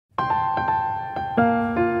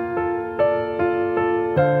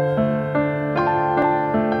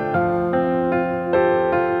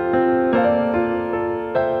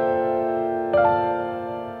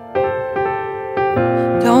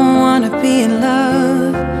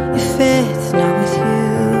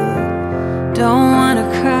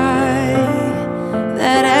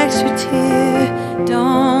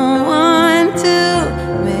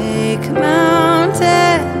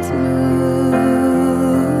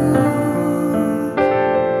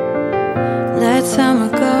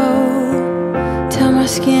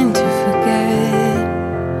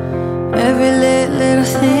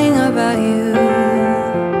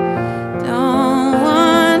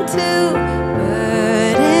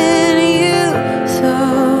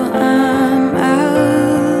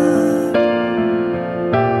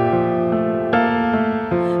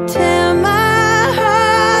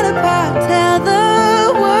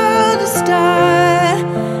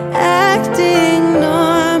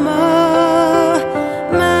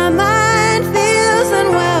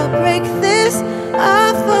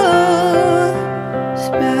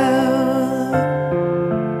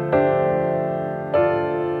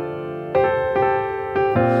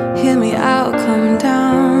Hear me out, come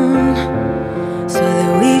down, so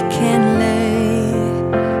that we can lay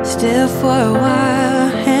still for a while.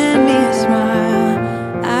 Hand me a smile.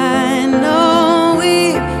 I know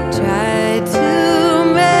we've tried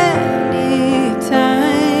too many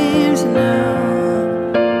times now.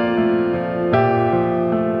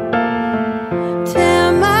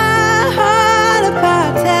 Tear my heart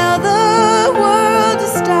apart, tell the world to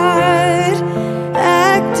start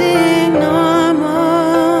acting normal.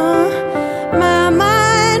 My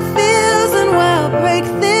mind feels unwell, break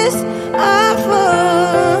this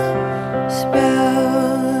awful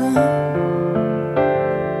spell.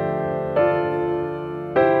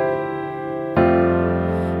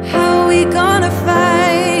 How are we gonna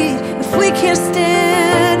fight if we can't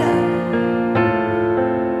stand up?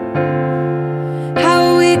 How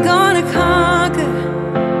are we gonna conquer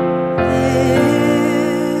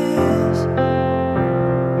this?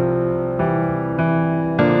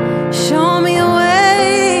 Show me a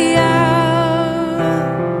way out.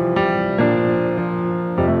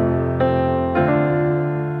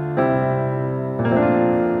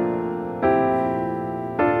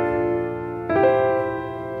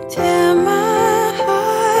 Tear my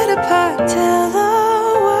heart apart, tell the